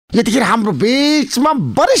यतिखेर हाम्रो बीचमा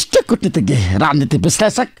वरिष्ठ कूटनीतिज्ञ राजनीति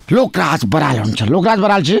विश्लेषक लोकराज बराल हुनुहुन्छ। लोकराज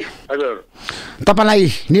बरालजी, हजुर, तपाईलाई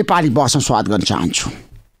नेपाली बहसमा स्वागत गर्न चाहन्छु।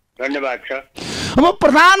 धन्यवाद छ। अब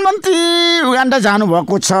प्रधानमन्त्री उगाण्डा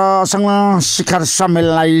जानुभएको छ, सँग शिखर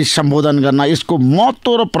सम्मेलनलाई सम्बोधन गर्न, यसको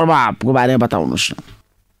महत्त्व र प्रभावको बारेमा बताउनुहोस् न।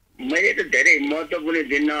 मैले त धेरै महत्त्व पनि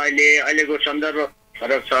दिन्न। अहिलेको सन्दर्भ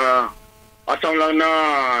फरक छ। असंलग्न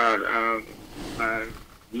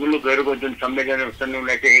मुलुकहरूको जुन सम्मेलन सन्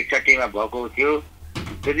 1961 मा भएको थियो,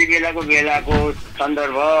 त्यति बेलाको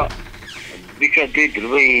सन्दर्भ विश्व दुई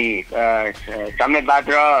ध्रुवी साम्यवाद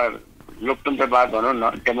र लोकतन्त्रवाद भनौँ न,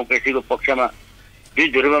 डेमोक्रेसीको पक्षमा दुई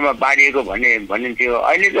ध्रुवमा बाँडिएको भनिन्थ्यो।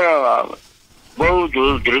 अहिले त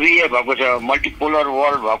बहुध्रुवीय भएको छ, मल्टिपोलर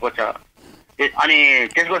वर्ल्ड भएको छ। अनि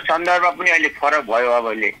त्यसको सन्दर्भ पनि अहिले फरक भयो। अब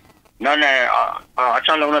अहिले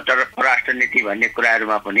असंलग्न परराष्ट्र नीति भन्ने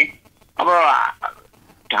कुराहरूमा पनि अब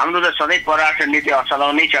हाम्रो त सधैँ परराष्ट्र नीति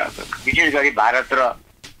असंलग्नै छ। विशेष गरी भारत र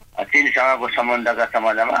चीनसँगको सम्बन्धका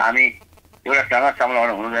सम्बन्धमा हामी एउटासँग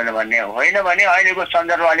संलग्न हुँदैन भन्ने होइन भने अहिलेको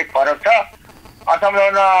सन्दर्भ अलिक फरक छ।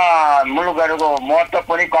 असंलग्न मुलुकहरूको महत्त्व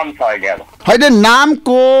पनि कम छ अहिले। अब होइन,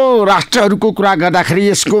 नामको राष्ट्रहरूको कुरा गर्दाखेरि,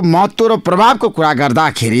 यसको महत्त्व र प्रभावको कुरा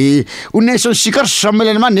गर्दाखेरि 1900 शिखर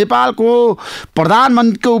सम्मेलनमा नेपालको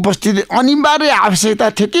प्रधानमन्त्रीको उपस्थिति अनिवार्य आवश्यकता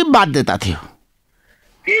थियो कि बाध्यता थियो?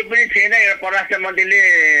 केही पनि थिएन। एउटा परराष्ट्र मन्त्रीले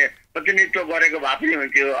प्रतिनिधित्व गरेको भए पनि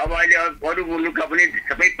हुन्थ्यो। अब अहिले अरू मुलुकका पनि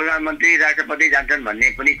सबै प्रधानमन्त्री राष्ट्रपति जान्छन् भन्ने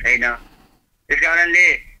पनि छैन। त्यस कारणले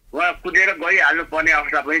उहाँ कुदेर गइहाल्नु पर्ने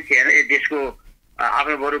अवस्था पनि थिएन। यो देशको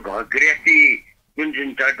आफ्नो बरु गृहस्थी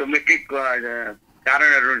जुन छ, डोमेस्टिक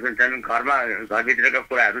कारणहरू जुन छन्, घरभित्रका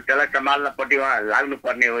कुराहरू, त्यसलाई सम्हाल्नपट्टि उहाँ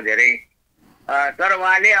लाग्नुपर्ने हो धेरै। तर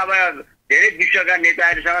उहाँले अब धेरै विश्वका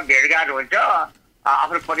नेताहरूसँग भेटघाट हुन्छ,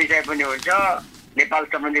 आफ्नो परिचय पनि हुन्छ, नेपाल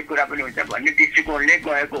सम्बन्धी कुरा पनि हुन्छ भन्ने दृष्टिकोणले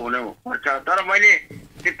गएको हुनुपर्छ। तर मैले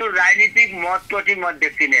त्यस्तो राजनीतिक महत्त्व चाहिँ म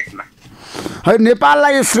देख्दिनँ यसमा। होइन,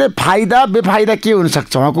 नेपाललाई यसले फाइदा बेफाइदा के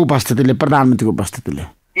हुनसक्छ उहाँको उपस्थितिले, प्रधानमन्त्रीको उपस्थितिले?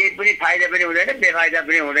 केही पनि फाइदा पनि हुँदैन, बेफाइदा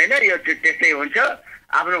पनि हुँदैन। यो त्यस्तै हुन्छ।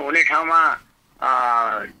 आफ्नो हुने ठाउँमा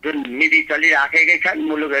जुन नीति चलिराखेकै छन्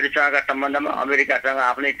मुलुकहरूसँगका सम्बन्धमा, अमेरिकासँग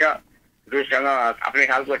आफ्नै छ, रुससँग आफ्नै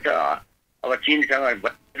खालको छ, अब चीनसँग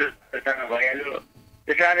भइहाल्यो।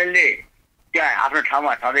 त्यस कारणले त्यहाँ आफ्नो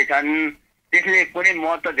ठाउँमा छँदैछन्। त्यसले कुनै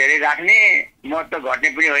महत्त्व धेरै राख्ने, महत्त्व घट्ने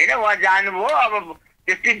पनि होइन। उहाँ जानुभयो, अब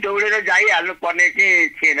त्यस्तै दौडेर जाइहाल्नु पर्ने चाहिँ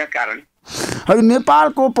थिएन कारण। अहिले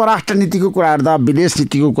नेपालको परराष्ट्र नीतिको कुरा गर्दा, विदेश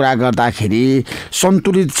नीतिको कुरा गर्दाखेरि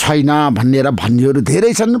सन्तुलित छैन भन्नेहरू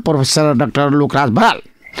धेरै छन्। प्रोफेसर डाक्टर लोकराज बराल,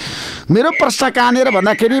 मेरो प्रश्न कहाँनिर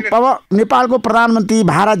भन्दाखेरि, अब नेपालको प्रधानमन्त्री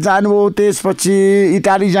भारत जानुभयो, त्यसपछि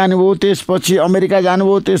इटाली जानुभयो, त्यसपछि अमेरिका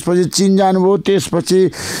जानुभयो, त्यसपछि चीन जानुभयो, त्यसपछि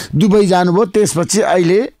दुबई जानुभयो, त्यसपछि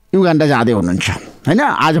अहिले युगाण्डा जाँदै हुनुहुन्छ होइन?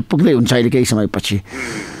 आज पुग्दै हुन्छ अहिले केही समयपछि।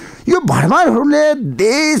 यो भ्रमणहरूले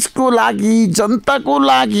देशको लागि, जनताको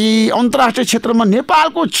लागि, अन्तर्राष्ट्रिय क्षेत्रमा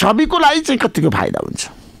नेपालको छविको लागि चाहिँ कतिको फाइदा हुन्छ?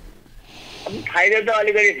 फाइदा त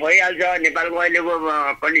अलिकति भइहाल्छ। नेपालको अहिलेको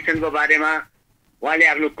कन्डिसनको बारेमा उहाँले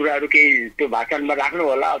आफ्नो कुराहरू केही त्यो भाषणमा राख्नु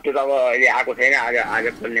होला। त्यो त अब अहिले आएको छैन, आज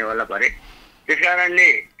खोल्ने होला भरे। त्यस कारणले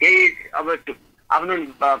केही अब आफ्नो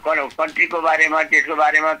कन्ट्रीको बारेमा, देशको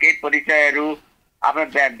बारेमा केही परिचयहरू, आफ्नो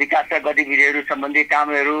विकासका गतिविधिहरू सम्बन्धी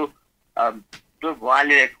कामहरू त्यो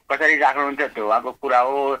उहाँले कसरी राख्नुहुन्छ त्यो उहाँको कुरा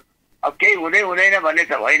हो। अब केही हुँदैन भन्ने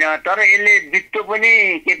त होइन। तर यसले बित्तो पनि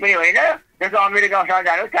केही पनि होइन। जस्तो अमेरिकासँग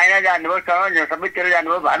जानुभयो, चाइना जानुभयो, सबैतिर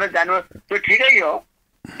जानुभयो, भारत जानुभयो, त्यो ठिकै हो।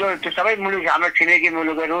 त्यो सबै मुलुक, हाम्रो छिमेकी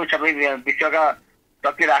मुलुकहरू, सबै विश्वका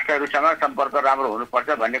शक्ति राष्ट्रहरूसँग सम्पर्क राम्रो हुनुपर्छ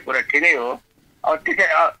भन्ने कुरा ठिकै हो। अब त्यसै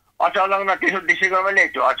असंलग्न त्यसो दृष्टिकोणले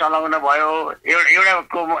असंलग्न भयो,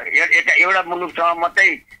 एउटा मुलुकसँग मात्रै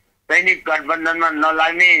सैनिक गठबन्धनमा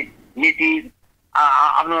नलाग्ने नीति,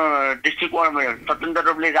 आफ्नो दृष्टिकोण स्वतन्त्र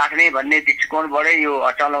रूपले राख्ने भन्ने दृष्टिकोणबाटै यो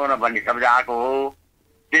असंलग्न भन्ने शब्द आएको हो।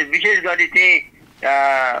 त्यस विशेष गरी चाहिँ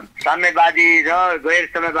साम्यवादी र गैर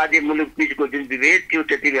साम्यवादी मुलुक बिचको जुन विभेद थियो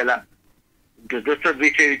त्यति बेला दोस्रो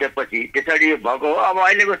विश्वयुद्धपछि त्यसरी यो भएको हो। अब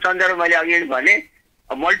अहिलेको सन्दर्भ मैले अघि भने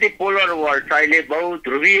मल्टिपोलर वर्ल्ड छ, अहिले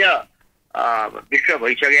बहुध्रुवीय विश्व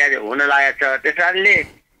भइसकेको हुन लागेको छ। त्यस कारणले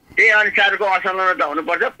त्यही अनुसारको असंलग्नता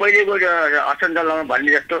हुनुपर्छ। पहिलेको असंलग्न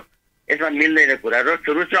भन्ने जस्तो यसमा मिल्दैन कुरा।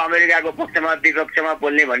 रुस र अमेरिकाको पक्षमा विपक्षमा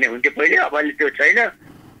बोल्ने भन्ने हुन्थ्यो पहिले, अब अहिले त्यो छैन।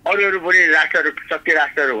 अरू पनि राष्ट्रहरू, शक्ति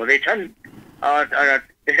राष्ट्रहरू हुँदैछन्।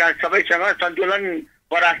 त्यस कारण सबैसँग सन्तुलन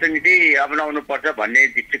परराष्ट्र नीति अपनाउनु पर्छ भन्ने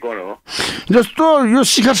दृष्टिकोण हो। जस्तो यो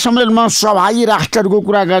शिखर सम्मेलनमा सहभागी राष्ट्रहरूको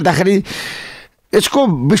कुरा गर्दाखेरि यसको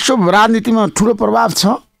विश्व राजनीतिमा ठुलो प्रभाव छ?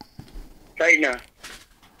 छैन,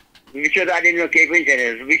 विश्व राजनीतिमा केही पनि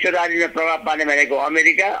छैन। विश्व राजनीतिमा प्रभाव पार्ने भनेको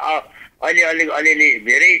अमेरिका, अलिअलि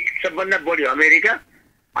धेरै, सबभन्दा बढी अमेरिका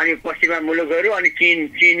अनि पश्चिमा मुलुकहरू अनि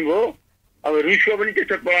चीन भयो। अब रुसको पनि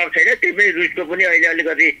त्यस्तो प्रभाव छैन, त्यही पनि रुसको पनि अहिले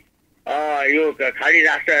अलिकति यो खाडी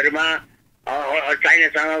राष्ट्रहरूमा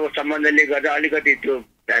चाइनासँगको सम्बन्धले गर्दा अलिकति त्यो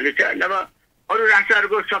भ्यालु छ। नभए अरू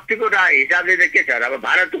राष्ट्रहरूको शक्तिको हिसाबले चाहिँ के छ र, अब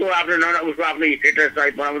भारतको आफ्नो उसको आफ्नो स्टेटस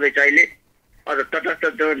बनाउँदैछ अहिले।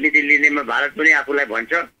 तटस्थ नीति लिनेमा भारत पनि आफूलाई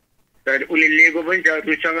भन्छ, तर उसले लिएको पनि छ।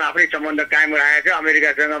 रुससँग आफ्नै सम्बन्ध कायम राखेको छ,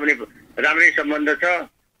 अमेरिकासँग पनि राम्रै सम्बन्ध छ,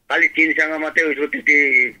 खालि चीनसँग मात्रै उसको त्यति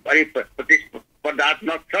अलिक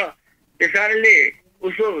प्रतिस्पर्धात्मक छ। त्यस कारणले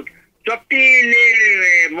उसको शक्तिले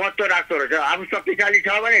महत्त्व राख्दो रहेछ। आफू शक्तिशाली छ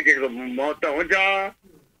भने त्यसको महत्त्व हुन्छ,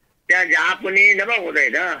 त्यहाँ जहाँ पनि नभए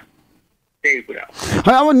हुँदैन। त्यही कुरा हो।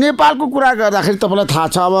 अब नेपालको कुरा गर्दाखेरि तपाईँलाई थाहा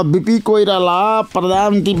छ, अब बिपी कोइराला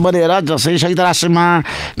प्रधानमन्त्री बनेर जसै संयुक्त राष्ट्रमा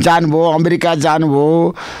जानुभयो, अमेरिका जानुभयो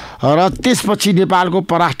र त्यसपछि नेपालको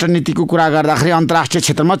परराष्ट्र नीतिको कुरा गर्दाखेरि अन्तर्राष्ट्रिय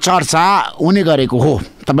क्षेत्रमा चर्चा हुने गरेको हो।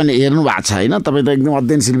 तपाईँले हेर्नु भएको छ होइन, तपाईँ त एकदम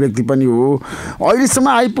अध्ययनशील व्यक्ति पनि हो। अहिलेसम्म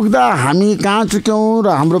आइपुग्दा हामी कहाँ चुक्यौँ र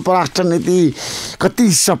हाम्रो परराष्ट्र नीति कति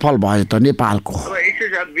सफल भयो त नेपालको?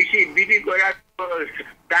 बिपी कोइरालाको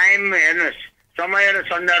टाइम हेर्नुहोस्, समय र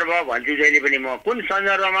सन्दर्भ भन्छु जहिले पनि म, कुन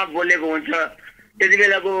सन्दर्भमा बोलेको हुन्छ, त्यति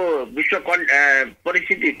बेलाको विश्व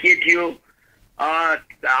परिस्थिति के थियो,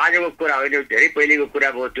 आजको कुरा होइन, धेरै पहिलेको कुरा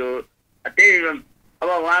भयो त्यो। त्यही अब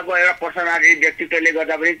उहाँको एउटा पर्सनालिटी व्यक्तित्वले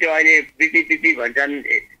गर्दा पनि त्यो अहिले बिपी भन्छन्।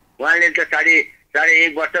 उहाँले त साढे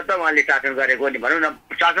 1 वर्ष त उहाँले शासन गरेको नि, भनौँ न,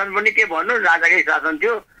 शासन पनि के भन्नु, राजाकै शासन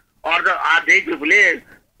थियो। आर्थिक रूपले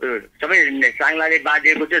सबै साङ्लाले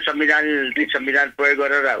बाँधिएको थियो, संविधान प्रयोग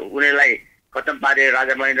गरेर उनीहरूलाई खत्तम पारे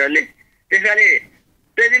राजा महेन्द्रले। त्यस कारणले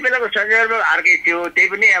त्यति बेलाको सन्दर्भ अर्कै थियो। त्यही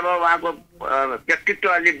पनि अब उहाँको व्यक्तित्व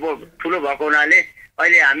अलिक ठुलो भएको हुनाले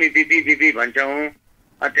अहिले हामी बिपी भन्छौँ।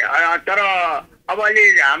 तर अब अहिले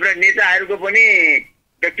हाम्रा नेताहरूको पनि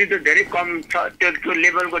व्यक्तित्व धेरै कम छ, त्यो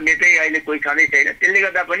लेभलको नेतै अहिले कोही छँदै छैन। त्यसले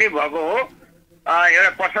गर्दा पनि भएको हो।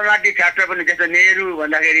 एउटा पर्सनालिटी फ्याक्टर पनि, जस्तो नेहरू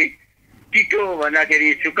भन्दाखेरि, टिटो भन्दाखेरि,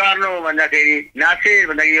 सुकार्नो भन्दाखेरि, नासिर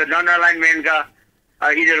भन्दाखेरि यो नन अलाइनमेन्टका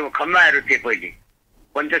यिनीहरूको खम्बाहरू थिए पहिले,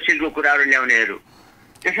 पञ्चशीलको कुराहरू ल्याउनेहरू।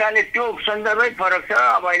 त्यस कारणले त्यो सन्दर्भै फरक छ।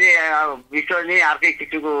 अब अहिले विश्व नै अर्कै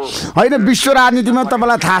किसिमको होइन। विश्व राजनीतिमा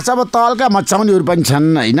तपाईँलाई थाहा छ, अब तल्का मचाउनेहरू पनि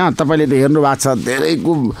छन् होइन। तपाईँले त हेर्नु भएको छ,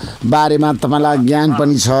 धेरैको बारेमा तपाईँलाई ज्ञान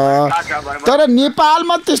पनि छ। तर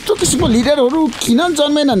नेपालमा त्यस्तो किसिमको लिडरहरू किन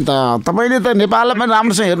जन्मेनन् त? तपाईँले त नेपाललाई पनि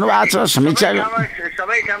राम्रोसँग हेर्नु भएको छ, समीक्षा।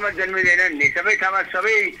 सबै ठाउँमा जन्मिँदैनन् नि, सबै ठाउँमा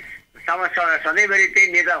सधैँभरि त्यही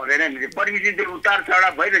नेता हुँदैन नि। परिस्थिति उतार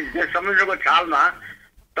चढाव भइरहन्छ, समुद्रको छालमा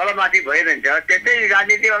तलमाथि भइरहन्छ। त्यस्तै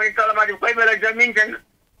राजनीतिमा पनि तलमाथि कोही बेला जमिन्छन्।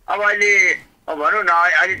 अब अहिले भनौँ न,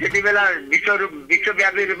 अहिले त्यति बेला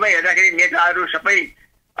विश्वव्यापी रूपमा हेर्दाखेरि नेताहरू सबै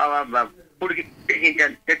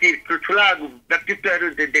देखिन्छन्, त्यति ठुला व्यक्तित्वहरू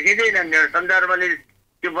देखिँदैनन्। सन्दर्भले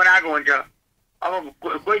त्यो बनाएको हुन्छ। अब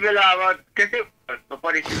कोही बेला अब त्यस्तै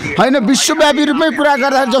परिस्थिति होइन। विश्वव्यापी रूपमै कुरा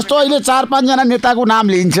गर्दाखेरि जस्तो अहिले 4-5 जना नेताको नाम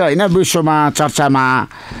लिइन्छ होइन विश्वमा चर्चामा,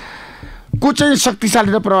 को चाहिँ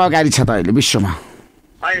शक्तिशाली र प्रभावकारी छ त अहिले विश्वमा?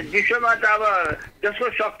 होइन, विश्वमा त अब जसको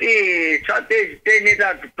शक्ति छ त्यही नेता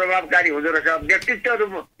प्रभावकारी हुँदो रहेछ। व्यक्तित्वहरू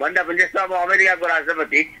भन्दा पनि जस्तो अब अमेरिकाको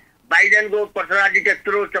राष्ट्रपति बाइडेनको पर्सनालिटी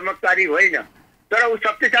त्यत्रो चमत्कारी होइन, तर ऊ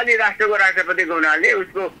शक्तिशाली राष्ट्रको राष्ट्रपतिको हुनाले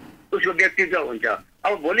उसको व्यक्तित्व हुन्छ।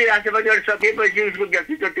 अब भोलि राष्ट्रपतिहरू सकिएपछि उसको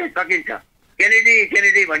व्यक्तित्व त्यो सकिन्छ।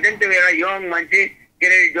 केनेडी भन्छ नि, त्यो एउटा यङ मान्छे,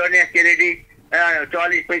 जोन एफ केनेडी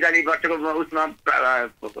 40-45 वर्षको उसमा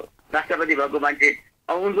राष्ट्रपति भएको मान्छे।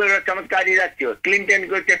 अब उनको एउटा चमत्कारी थियो।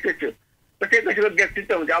 क्लिन्टनको त्यस्तो थियो, कसैको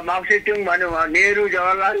व्यक्तित्व हुन्छ। अब माओसेतुङ भनौँ, नेहरू,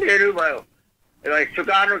 जवाहरलाल नेहरू भयो,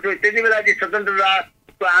 सुकार्नो थियो। त्यति बेला चाहिँ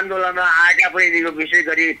स्वतन्त्रताको आन्दोलनमा आएका पनि विशेष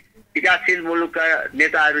गरी विकासशील मुलुकका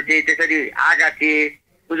नेताहरू चाहिँ त्यसरी आएका थिए,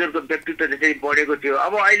 उनीहरूको व्यक्तित्व त्यसरी बढेको थियो।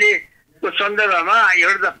 अब अहिलेको सन्दर्भमा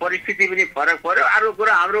एउटा त परिस्थिति पनि फरक पर्यो। अर्को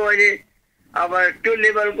कुरा, हाम्रो अहिले अब त्यो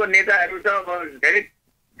लेभलको नेताहरू त अब धेरै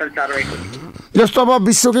संसारमै जस्तो अब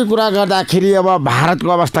विश्वकै कुरा गर्दाखेरि अब भारतको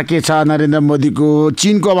अवस्था के छ, नरेन्द्र मोदीको,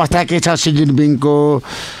 चीनको अवस्था के छ, सी जिनपिङको,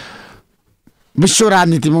 विश्व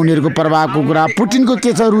राजनीतिमा उनीहरूको प्रभावको कुरा, पुटिनको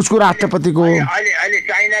के छ, रुसको राष्ट्रपतिको। अहिले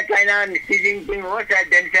चाइना सी जिनपिङ होस्, चाहे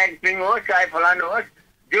डेन स्याओपिङ होस्, चाहे फलान होस्,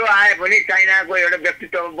 जो आए पनि चाइनाको एउटा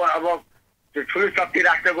व्यक्तित्व अब ठुलो शक्ति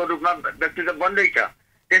राष्ट्रको रूपमा व्यक्तित्व बन्दैछ।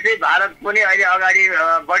 त्यसै भारत पनि अहिले अगाडि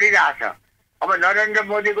बढिरहेछ। अब नरेन्द्र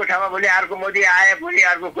मोदीको ठाउँमा भोलि अर्को मोदी आए पनि,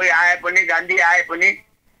 अर्को कोही आए पनि, गान्धी आए पनि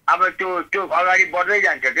अब त्यो अगाडि बढ्दै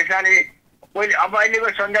जान्छ। त्यस कारणले अब अहिलेको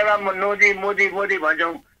सन्दर्भमा मोदी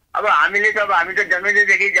भन्छौँ। अब हामी त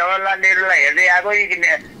जन्मिँदैदेखि जवाहरलाल नेहरूलाई हेर्दै आएको,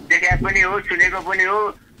 देखेको पनि हो, सुनेको पनि हो।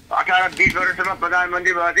 18-20 वर्षसम्म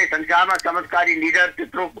प्रधानमन्त्री भएको थिए। संसारमा चमत्कारी लिडर,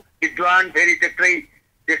 त्यत्रो विद्वान, फेरि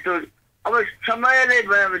त्यस्तो अब समयले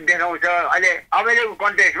देखाउँछ। अहिले अहिलेको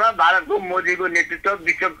कन्टेक्स्टमा भारतको मोदीको नेतृत्व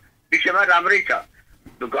विश्वमा राम्रै छ।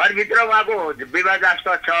 घरभित्र उहाँको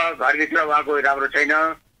विवादास्पद छ, घरभित्र उहाँको राम्रो छैन।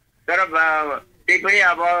 तर त्यही पनि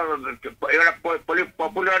अब एउटा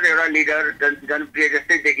पपुलर एउटा लिडर जनप्रिय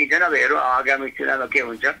जस्तै देखिन्छन्। अब हेरौँ आगामी चुनावमा के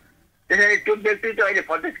हुन्छ। त्यसैले त्यो व्यक्तित्व अहिले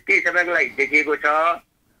फर्दर केही समयको लागि देखिएको छ।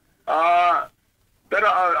 तर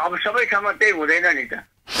अब सबै ठाउँमा त्यही हुँदैन नि त।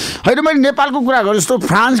 होइन, मैले नेपालको कुरा गरेँ जस्तो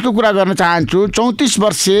फ्रान्सको कुरा गर्न चाहन्छु। 34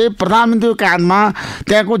 वर्षीय प्रधानमन्त्रीको काँधमा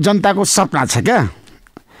त्यहाँको जनताको सपना छ क्या।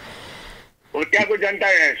 त्यहाँको जनता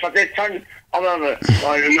सचेत छन्। अब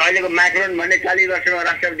अहिलेको म्याक्रोन भन्ने 40 वर्षमा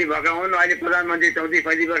राष्ट्रपति भएका हुन्। अहिले प्रधानमन्त्री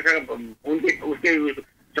 34-35 वर्षका उसकै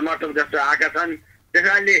समर्थक जस्तो आएका छन्। त्यस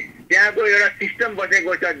कारणले त्यहाँको एउटा सिस्टम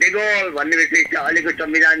बसेको छ। डेगोल भन्ने व्यक्ति छ, अहिलेको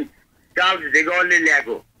संविधान चार्ल्स डेगोलले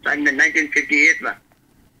ल्याएको 1958मा।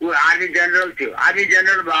 ऊ आर्मी जनरल थियो। आर्मी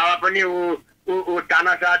जनरल भए पनि ऊ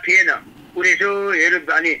तानाशाह थिएन। उसले यसो हेर्नु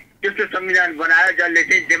अनि त्यस्तो संविधान बनायो जसले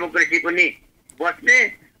चाहिँ डेमोक्रेसी पनि बच्ने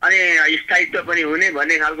अनि स्थायित्व पनि हुने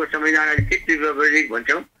भन्ने खालको संविधान। अहिले फिफ्थ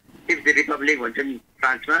रिपब्लिक भन्छौँ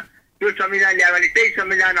फ्रान्समा। त्यो संविधान ल्यायो भने त्यही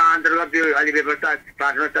संविधान अन्तर्गत त्यो अहिले व्यवस्था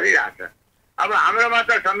फ्रान्समा चलिरहेको छ। अब हाम्रोमा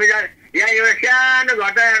त संविधान यहाँ एउटा सानो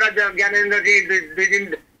घटना एउटा ज्ञानेन्द्रजी 2 दिन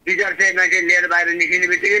रिजर्भ चाहिँ मान्छे लिएर बाहिर निस्किने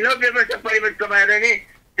बित्तिकै लो व्यवस्था परिवर्तन कमाएर नि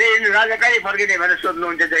त्यही राजा कहिले फर्किने भनेर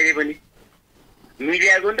सोध्नुहुन्छ जहिले पनि।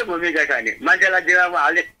 मिडियाको नि त भूमिका छ नि, मान्छेलाई दिमागमा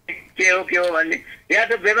हाल्ने के हो भन्ने। यहाँ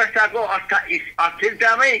त व्यवस्थाको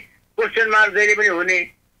अस्थिरतामै क्वेसन मार्क जहिले पनि हुने।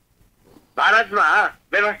 भारतमा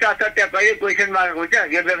व्यवस्था छ, त्यहाँ कहिले क्वेसन मार्क हुन्छ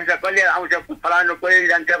यो व्यवस्था कहिले आउँछ, फलानु कहिले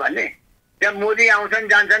जान्छ भन्ने। त्यहाँ मोदी आउँछन्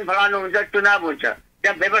जान्छन्, फलानु हुन्छ, चुनाव हुन्छ।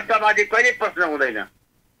 त्यहाँ व्यवस्थामाथि कहिले प्रश्न हुँदैन।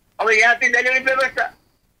 अब यहाँ चाहिँ जहिले पनि व्यवस्था।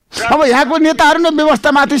 अब यहाँको नेताहरू नै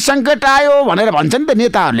व्यवस्थामाथि सङ्कट आयो भनेर भन्छन् त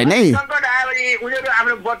नेताहरूले नै। सङ्कट आयो भने उनीहरू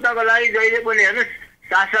आफ्नो बच्चाको लागि जहिले पनि हेर्नुहोस्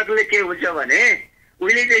शासकले के हुन्छ भने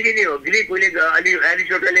उहिलेदेखि नै हो। ग्रिक उहिले अलि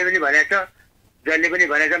एरिस्टोटलले पनि भनेको छ, जसले पनि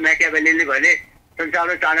भनेको छ, म्याकियाभेल्लीले भने,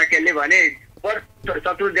 संसारको चाणक्यले भने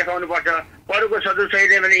शत्रु देखाउनु पर्छ। परुको शत्रु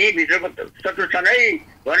छैन भने यही भित्रको शत्रु छन् है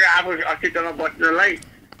भनेर आफू अस्तित्वमा बच्नलाई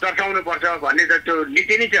तर्साउनु पर्छ भन्ने त त्यो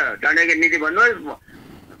नीति नै छ। चाणक्य नीति भन्नुहोस्,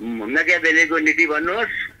 म्याकियाभेल्लीको नीति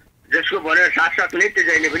भन्नुहोस्, जसको भनेर शासकले त्यो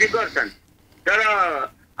जहिले पनि गर्छन्। तर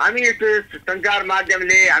हामी यस्तो सञ्चार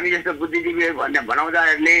माध्यमले, हामी जस्तो बुद्धिजीवी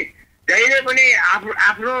भनाउँदाहरूले जहिले पनि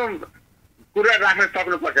आफ्नो कुरा राख्न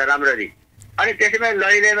सक्नुपर्छ राम्ररी। अनि त्यसैमा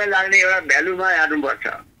लैलैमा लाग्ने एउटा भ्यालुमा हेर्नुपर्छ।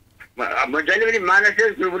 जहिले पनि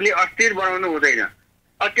मानसिक रूपले अस्थिर बनाउनु हुँदैन।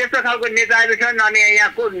 त्यस्तो खालको नेताहरू छन्। अनि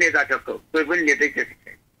यहाँ को नेता छ? कोही पनि नेतै छैन।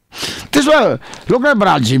 त्यसो भए लोकनाथ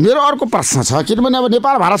बरालजी, मेरो अर्को प्रश्न छ। किनभने अब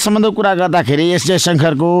नेपाल भारत सम्बन्धको कुरा गर्दाखेरि एस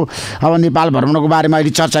जयशङ्करको अब नेपाल भ्रमणको बारेमा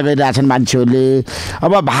अहिले चर्चा गरिरहेछन् मान्छेहरूले।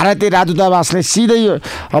 अब भारतीय राजदूतावासले सिधै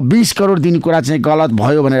 20 करोड दिने कुरा चाहिँ गलत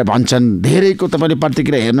भयो भनेर भन्छन्। धेरैको तपाईँले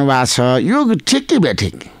प्रतिक्रिया हेर्नुभएको छ। यो ठिक कि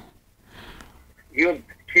बेठिक? यो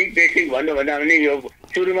ठिक बेठिक भन्नुभन्दा पनि यो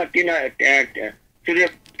सुरुमा सूर्य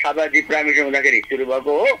थापाजी प्राइम मिनिस्टर हुँदाखेरि सुरु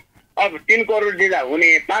भएको हो। अब 3 करोड दिँदा हुने,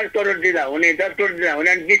 5 करोड दिँदा हुने, 10 करोड दिँदा हुने,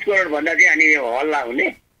 अनि 20 करोड भन्दा चाहिँ अनि हल्ला हुने।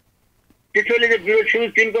 त्यसैले चाहिँ विरोध सुरु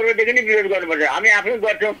 3 करोडदेखि नै विरोध गर्नुपर्छ। हामी आफै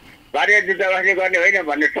गर्छौँ, भारतीय दूतावासले गर्ने होइन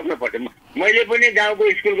भन्ने सक्नुपर्छ। मैले पनि गाउँको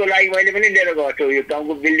स्कुलको लागि मैले पनि लिएर गएको छु। यो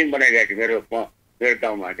गाउँको बिल्डिङ बनाइरहेको छु मेरो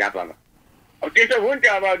गाउँमा, झापामा। अब त्यस्तो हुन्छ।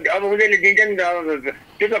 अब उनीहरूले दिन्छन्,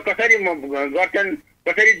 त्यो त कसरी गर्छन्,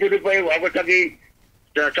 कसरी दुरुपयोग भएको छ कि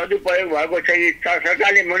सदुपयोग भएको छ कि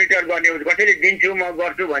सरकारले मोनिटर गर्ने, कसरी दिन्छु म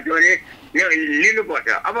गर्छु भन्छ भने लिनुपर्छ।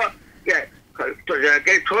 अब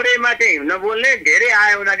थोरैमा चाहिँ नबोल्ने, धेरै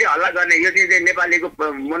आयो भने चाहिँ हल्ला गर्ने, यो चाहिँ नेपालीको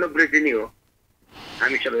मनोवृत्ति नै हो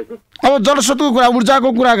हामी सबैको। अब जलस्रोतको कुरा, ऊर्जाको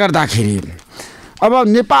कुरा गर्दाखेरि अब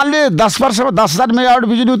नेपालले 10 वर्षमा 10,000 मेगावाट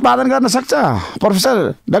बिजुली उत्पादन गर्न सक्छ प्रोफेसर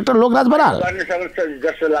डाक्टर लोकनाथ बराल? गर्न सक्छ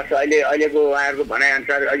जस्तो लाग्छ। अहिलेको उहाँहरूको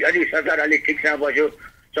भनाइअनुसार अलिक सरकार अलिक ठिकसँग बस्यो,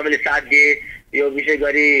 सबैले साथ दिए। यो विशेष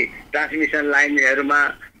गरी ट्रान्समिसन लाइनहरूमा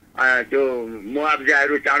त्यो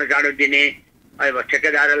मुआब्जाहरू चाँडो दिने, अब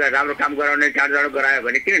ठेकेदारहरूलाई राम्रो काम गराउने, चाँडो गरायो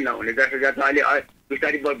भने किन नहुने? 10,000 त अहिले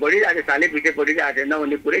बिस्तारै बढिरहेको छ, सालै पछि बढिरहेको छ,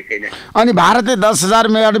 नहुने कुरै छैन। अनि भारतले 10,000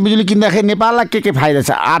 मेगावाट बिजुली किन्दाखेरि नेपाललाई के फाइदा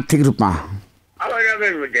छ आर्थिक रूपमा? अब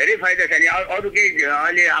धेरै फाइदा छ नि। अरू केही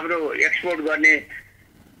अहिले हाम्रो एक्सपोर्ट गर्ने,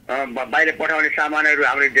 बाहिर पठाउने सामानहरू,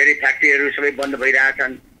 हाम्रो धेरै फ्याक्ट्रीहरू सबै बन्द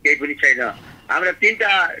भइरहेछन्, केही पनि छैन। हाम्रो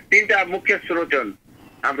तीनटा मुख्य स्रोत हुन्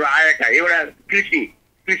हाम्रो आयका। एउटा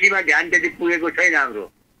कृषिमा ध्यान त्यति पुगेको छैन हाम्रो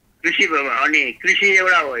कृषि। अनि कृषि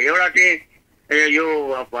एउटा हो, एउटा चाहिँ यो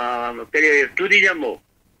के अरे टुरिज्म हो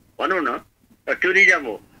भनौँ न, टुरिज्म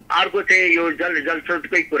हो। अर्को चाहिँ यो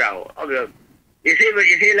जलस्रोतकै कुरा हो। अब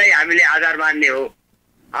यसैलाई हामीले आधार मान्ने हो।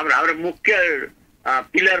 हाम्रो मुख्य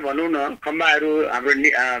पिलर भनौँ न, खम्बाहरू हाम्रो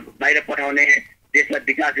बाहिर पठाउने, देशलाई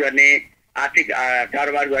विकास गर्ने, आर्थिक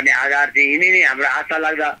कारोबार गर्ने आधार चाहिँ यिनी नै हाम्रो आशा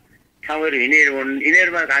लाग्दा ठाउँहरू यिनीहरू हुन्।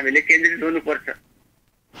 यिनीहरूमा हामीले केन्द्रित हुनुपर्छ।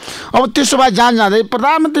 अब त्यसो भए जाँदै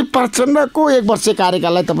प्रधानमन्त्री प्रचण्डको 1 वर्ष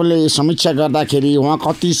कार्यकाललाई तपाईँले समीक्षा गर्दाखेरि उहाँ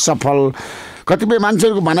कति सफल, कतिपय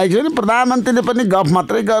मान्छेहरूको भनाइ थियो नि प्रधानमन्त्रीले पनि गफ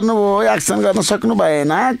मात्रै गर्नुभयो, एक्सन गर्न सक्नु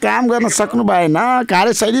भएन, काम गर्न सक्नु भएन,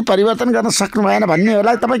 कार्यशैली परिवर्तन गर्न सक्नु भएन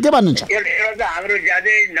भन्नेहरूलाई तपाईँ के भन्नुहुन्छ? एउटा त हाम्रो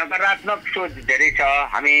ज्यादै नकारात्मक सोच धेरै छ।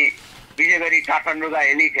 हामी विशेष गरी काठमाडौँका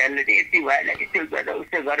हेलीखेलले यति भएन कि त्यो गर्दा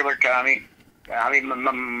उस्तै गरेर हामी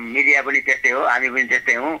मिडिया पनि त्यस्तै हो, हामी पनि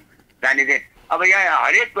त्यस्तै हौँ जाने चाहिँ। अब यहाँ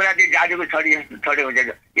हरेक कुरा चाहिँ जाजुको छोडी हुन्छ।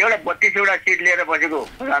 एउटा 32वटा सिट लिएर बसेको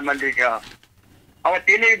प्रधानमन्त्री छ। अब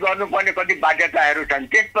त्यसले गर्नुपर्ने कति बाध्यताहरू छन्,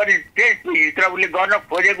 त्यसभित्र उसले गर्न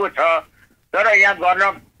खोजेको छ, तर यहाँ गर्न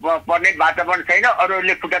पर्ने वातावरण छैन।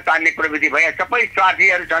 अरूहरूले खुट्टा तान्ने प्रवृत्ति भयो, सबै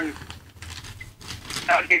स्वार्थीहरू छन्।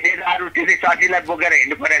 नेताहरू त्यसै स्वार्थीलाई बोकेर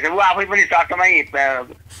हिँड्नु परेको छ। ऊ आफै पनि स्वार्थमै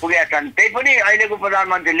पुगेका छन्। त्यही पनि अहिलेको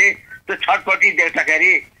प्रधानमन्त्रीले त्यो छटपट्टि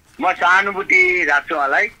देख्दाखेरि म सहानुभूति राख्छु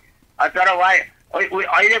उहाँलाई। तर उहाँ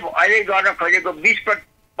अहिले गर्न खोजेको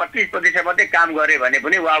 20-25% मात्रै काम गरे भने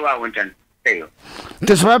पनि वाह हुन्छन्। त्यही हो।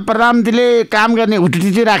 त्यसो भए प्रधानमन्त्रीले काम गर्ने हुटुटी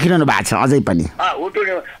चाहिँ राखिरहनु भएको छ अझै पनि?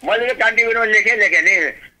 मैले त कान्तिपुरमा लेखेँ नि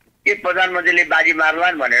के प्रधानमन्त्रीले बाजी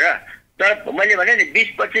मार्लान् भनेर। तर मैले भने नि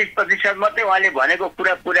 20-25% मात्रै उहाँले भनेको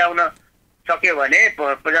कुरा पुर्याउन सक्यो भने,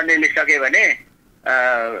 प्रधानमन्त्रीले सक्यो भने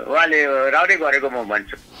उहाँले राम्रै गरेको म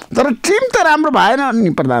भन्छु। तर टिम त राम्रो भएन नि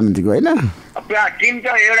प्रधानमन्त्रीको, होइन? टिम त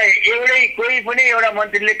एउटै कोही पनि एउटा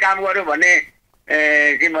मन्त्रीले काम गर्यो भने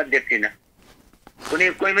चाहिँ म देख्दिनँ। कोही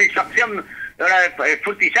पनि सक्षम एउटा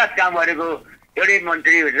फुर्तिसाथ काम गरेको एउटै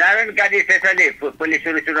मन्त्री नारायण काजी शेषाले पुलिस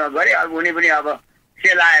सुरुमा गरे। अब उनी पनि अब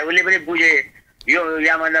सेल आयो, उसले पनि बुझे यो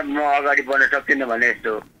यहाँभन्दा म अगाडि बढ्न सक्दिनँ भने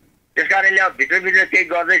जस्तो। त्यस कारणले अब भित्रभित्र केही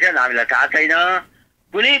गर्दैछन् हामीलाई थाहा छैन।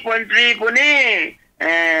 कुनै मन्त्री पनि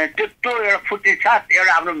त्यत्रो एउटा फुर्तिसाथ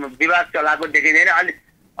एउटा आफ्नो विवाद चलाएको देखिँदैन।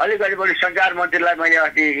 अलिकति बढी सञ्चार मन्त्रीलाई मैले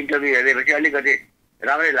अस्ति इन्टरभ्यू हेरेपछि अलिकति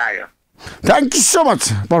राम्रै लाग्यो। Thank you so much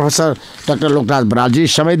professor doctor Lokraj बरालजी,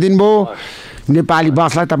 समय दिनुभयो। नेपाली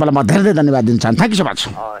बसलाई तपाईँलाई म धेरै धेरै धन्यवाद दिन चाहन्छु। Thank you so much.